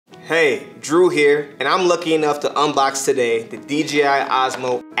Hey, Drew here, and I'm lucky enough to unbox today the DJI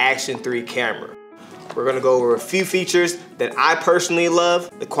Osmo Action 3 camera. We're gonna go over a few features that I personally love.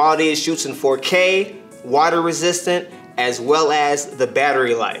 The quality it shoots in 4K, water resistant, as well as the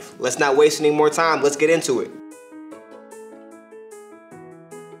battery life. Let's not waste any more time, let's get into it.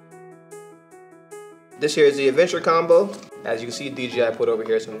 This here is the adventure combo. As you can see, DJI put over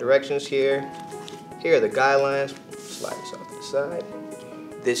here some directions here. Here are the guidelines. Slide this off to the side.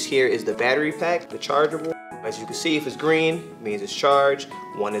 This here is the battery pack, the chargeable. As you can see, if it's green, it means it's charged.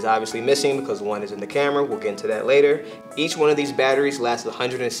 One is obviously missing because one is in the camera. We'll get into that later. Each one of these batteries lasts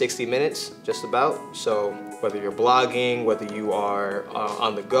 160 minutes, just about. So whether you're blogging, whether you are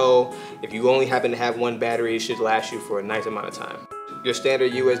on the go, if you only happen to have one battery, it should last you for a nice amount of time. Your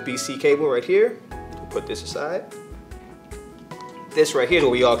standard USB-C cable right here. We'll put this aside. This right here is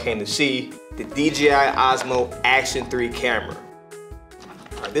what we all came to see, the DJI Osmo Action 3 camera.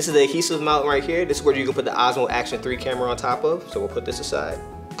 This is the adhesive mount right here. This is where you can put the Osmo Action 3 camera on top of, so we'll put this aside.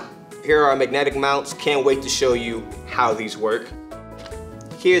 Here are our magnetic mounts. Can't wait to show you how these work.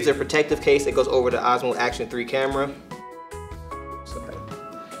 Here's a protective case that goes over the Osmo Action 3 camera.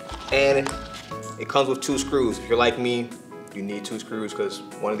 And it comes with 2 screws. If you're like me, you need 2 screws because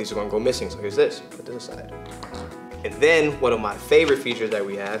one of these are gonna go missing, so here's this. Put this aside. And then one of my favorite features that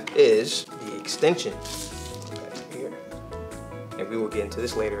we have is the extension. Here. And we will get into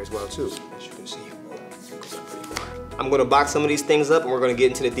this later as well too, as you can see. I'm gonna box some of these things up and we're gonna get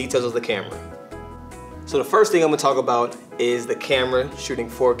into the details of the camera. So the first thing I'm gonna talk about is the camera shooting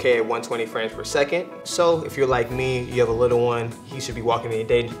 4K at 120 frames per second. So if you're like me, you have a little one, he should be walking any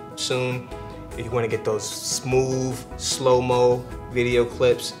day soon. If you want to get those smooth, slow-mo video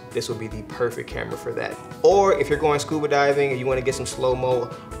clips, this will be the perfect camera for that. Or if you're going scuba diving and you want to get some slow-mo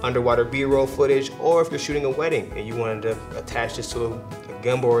underwater B-roll footage, or if you're shooting a wedding and you wanted to attach this to a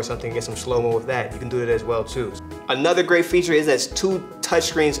gimbal or something and get some slow-mo with that, you can do it as well too. Another great feature is there's 2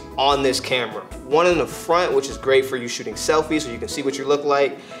 touchscreens on this camera. One in the front, which is great for you shooting selfies so you can see what you look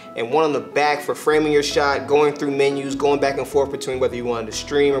like, and one on the back for framing your shot, going through menus, going back and forth between whether you wanted to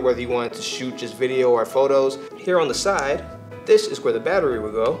stream or whether you wanted to shoot just video or photos. Here on the side, this is where the battery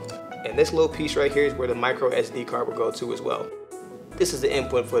would go, and this little piece right here is where the micro SD card would go to as well. This is the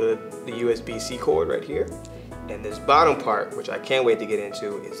input for the USB-C cord right here. And this bottom part, which I can't wait to get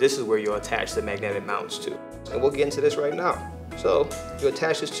into, is this is where you'll attach the magnetic mounts to. And we'll get into this right now. So you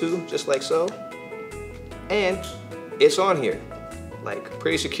attach this to just like so, and it's on here. Like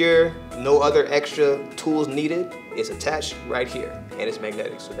pretty secure, no other extra tools needed. It's attached right here and it's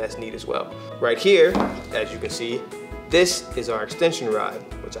magnetic, so that's neat as well. Right here, as you can see, this is our extension rod,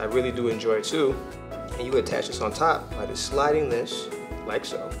 which I really do enjoy too. And you attach this on top by just sliding this like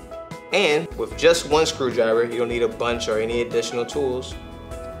so. And with just one screwdriver, you don't need a bunch or any additional tools.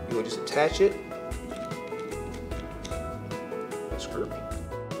 You will just attach it. Screw.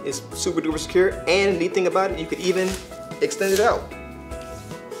 It's super duper secure, and the neat thing about it, you could even extend it out.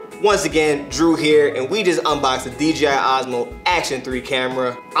 Once again, Drew here, and we just unboxed the DJI Osmo Action 3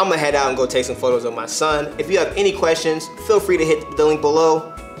 camera. I'm gonna head out and go take some photos of my son. If you have any questions, feel free to hit the link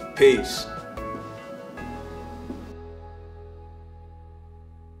below. Peace.